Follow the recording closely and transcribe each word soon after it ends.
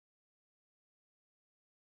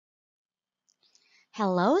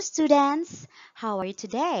Hello, students! How are you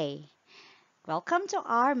today? Welcome to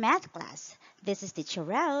our math class. This is Teacher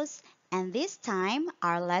Rose, and this time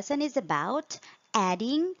our lesson is about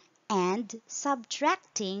adding and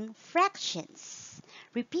subtracting fractions.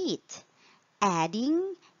 Repeat,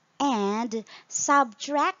 adding and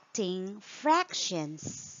subtracting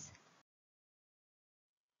fractions.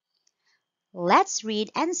 Let's read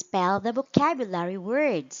and spell the vocabulary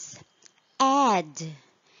words. Add,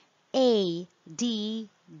 A-D-D,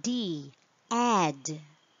 add.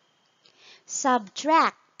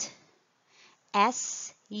 Subtract,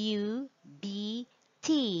 S-U-B-T-R-A-C-T,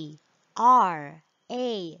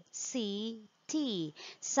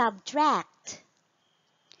 subtract.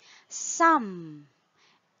 Sum,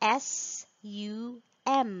 S-U-M,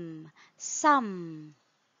 sum.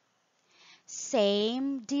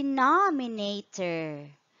 Same denominator,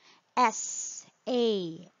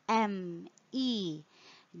 S-A-M-E,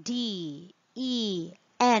 denominator.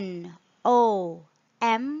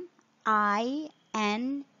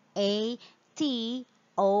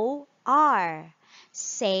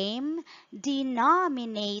 Same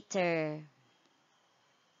denominator.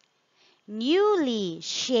 Newly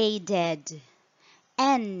shaded.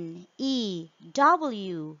 Newlyshaded.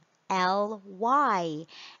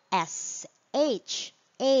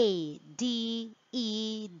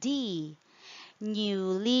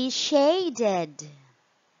 Newly shaded.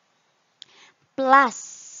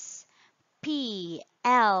 Plus, P-L-U-S,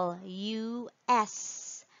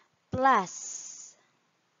 plus.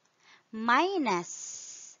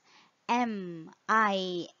 Minus, M-I-N-U-S,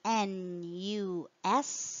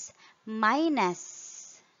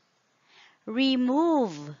 minus.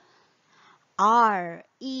 Remove,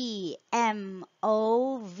 R-E-M-O-V-E,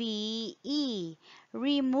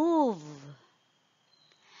 remove.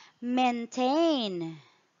 Maintain,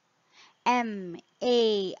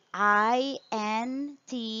 M-A-I-N-T-A-I-N,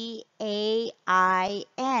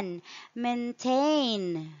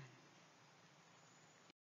 maintain.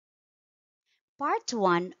 Part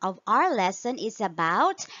 1 of our lesson is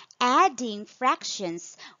about adding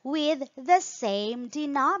fractions with the same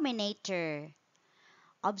denominator.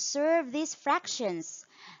 Observe these fractions.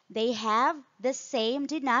 They have the same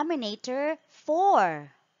denominator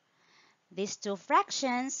 4. These two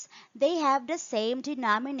fractions, they have the same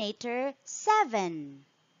denominator 7.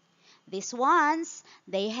 These ones,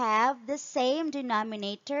 they have the same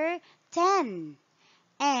denominator 10.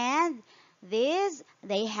 And these,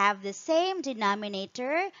 they have the same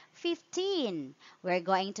denominator 15. We're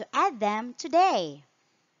going to add them today.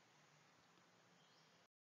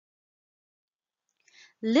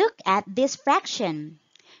 Look at this fraction.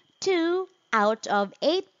 2 out of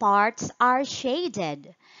 8 parts are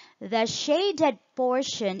shaded. The shaded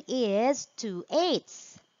portion is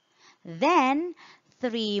 2/8. Then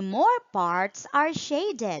 3 more parts are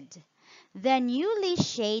shaded. The newly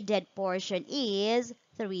shaded portion is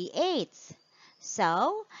 3/8.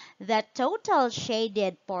 So, the total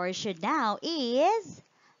shaded portion now is,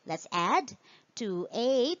 let's add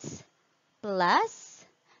 2/8 plus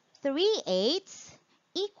 3/8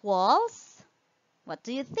 equals, what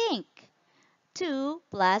do you think? 2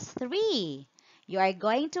 plus 3. You are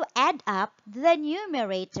going to add up the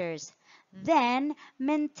numerators. Then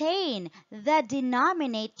maintain the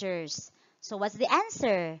denominators. So what's the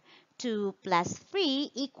answer? 2 plus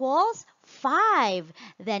 3 equals 5.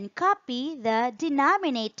 Then copy the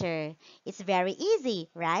denominator. It's very easy,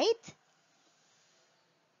 right?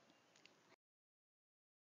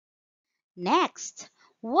 Next,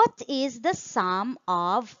 what is the sum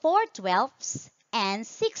of 4/12 and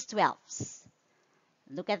 6/12?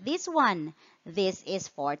 Look at this one. This is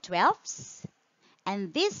 4/12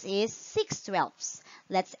 and this is 6/12.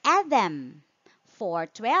 Let's add them.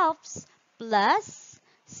 4/12 plus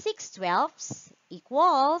 6/12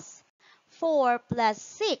 equals 4 plus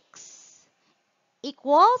 6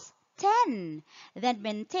 equals 10. Then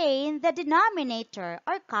maintain the denominator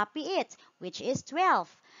or copy it, which is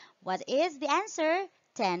 12. What is the answer?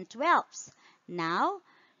 10/12. Now,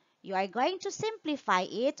 you are going to simplify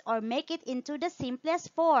it or make it into the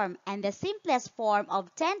simplest form. And the simplest form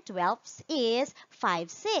of 10/12 is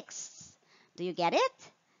 5/6. Do you get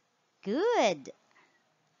it? Good.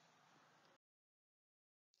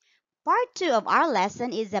 Part 2 of our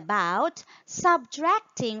lesson is about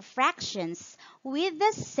subtracting fractions with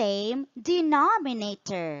the same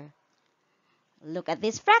denominator. Look at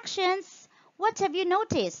these fractions. What have you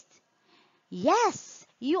noticed? Yes,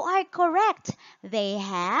 you are correct. They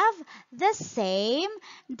have the same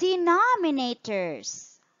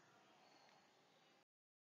denominators.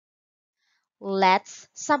 Let's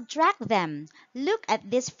subtract them. Look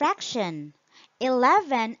at this fraction.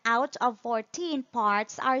 11 out of 14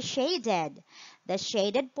 parts are shaded. The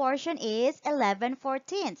shaded portion is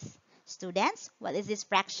 11/14. Students, what is this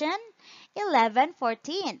fraction?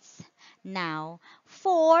 11/14. Now,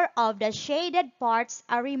 4 of the shaded parts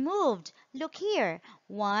are removed. Look here.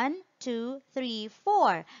 1, 2, 3,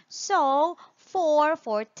 4. So,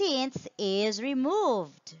 4/14 is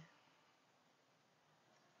removed.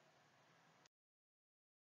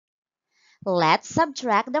 Let's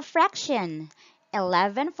subtract the fraction.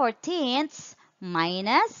 11/14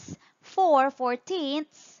 minus 4/14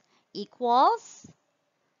 equals.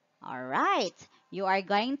 All right, you are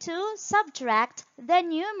going to subtract the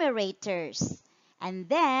numerators and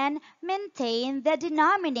then maintain the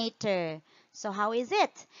denominator. So how is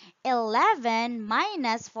it? 11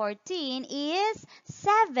 minus 14 is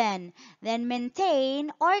 7. Then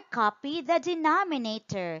maintain or copy the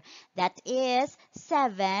denominator. That is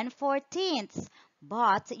 7/14.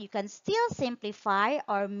 But you can still simplify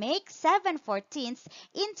or make 7/14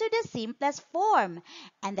 into the simplest form.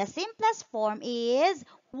 And the simplest form is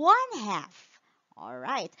 1/2. All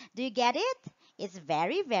right, do you get it? It's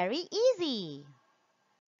very, very easy.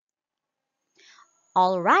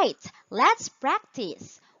 All right, let's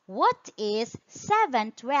practice. What is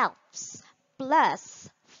 7/12 plus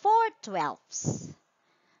 4/12?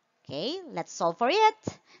 Okay, let's solve for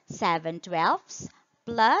it. 7/12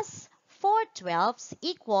 plus 4/12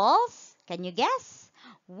 equals, can you guess?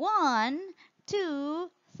 1, 2,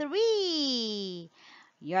 3.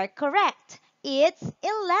 You're correct. It's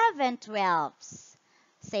 11/12.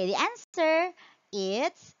 Say the answer.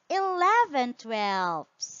 It's 11/12.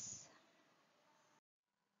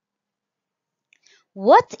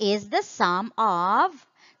 What is the sum of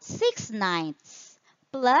 6/9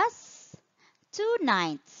 plus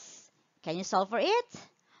 2/9? Can you solve for it?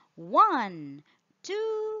 1,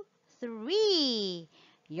 2, 3.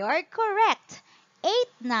 You're correct.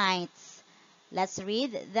 8/9. Let's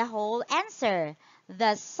read the whole answer.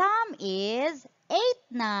 The sum is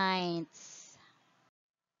 8/9.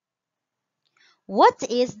 What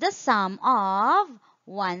is the sum of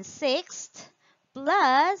 1/6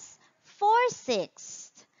 plus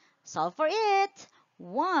 4/6? Solve for it.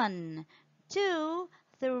 1, 2,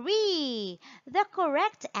 3. The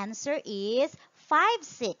correct answer is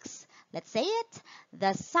 5/6. Let's say it.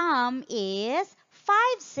 The sum is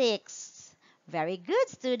 5/6. Very good,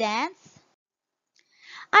 students.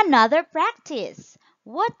 Another practice.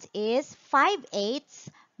 What is 5/8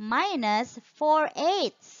 minus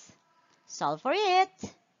 4/8? Solve for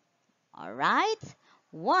it. All right.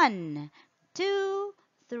 1, 2,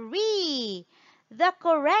 3. The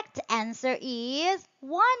correct answer is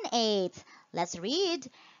 1/8. Let's read.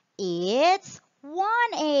 It's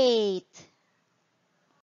 1/8.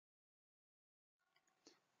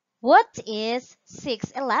 What is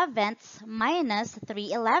 6/11 minus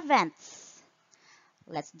 3/11?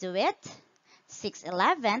 Let's do it.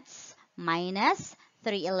 6/11 minus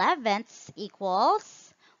 3/11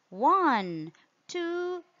 equals 1,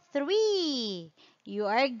 2, 3. You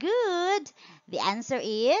are good. The answer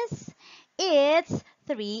is, it's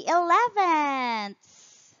 3/11.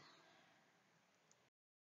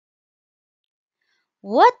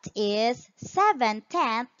 What is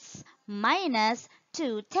 7/10 minus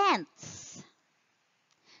 2/10?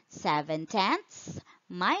 7/10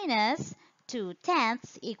 minus 2/10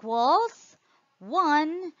 equals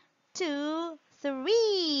 1, 2,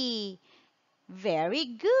 3. Very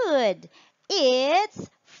good. It's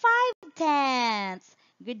 5/10.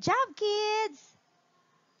 Good job, kids.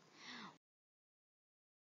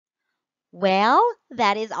 Well,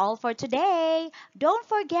 that is all for today. Don't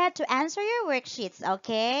forget to answer your worksheets,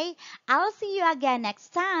 okay? I'll see you again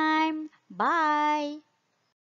next time. Bye.